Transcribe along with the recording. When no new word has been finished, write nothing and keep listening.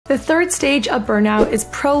The third stage of burnout is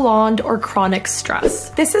prolonged or chronic stress.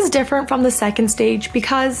 This is different from the second stage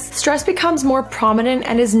because stress becomes more prominent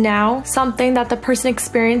and is now something that the person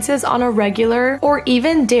experiences on a regular or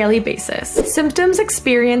even daily basis. Symptoms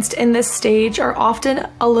experienced in this stage are often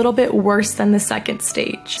a little bit worse than the second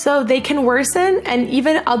stage. So they can worsen and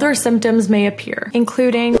even other symptoms may appear,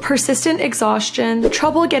 including persistent exhaustion,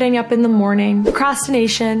 trouble getting up in the morning,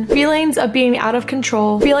 procrastination, feelings of being out of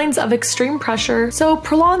control, feelings of extreme pressure. So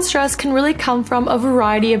prolonged stress can really come from a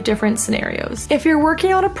variety of different scenarios. If you're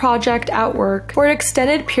working on a project at work for an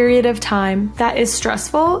extended period of time that is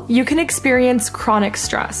stressful, you can experience chronic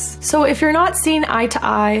stress. So if you're not seeing eye to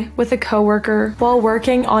eye with a coworker while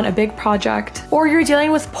working on a big project, or you're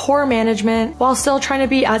dealing with poor management while still trying to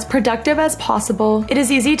be as productive as possible, it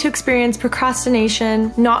is easy to experience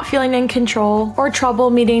procrastination, not feeling in control, or trouble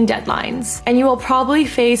meeting deadlines. And you will probably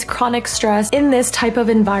face chronic stress in this type of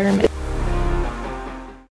environment.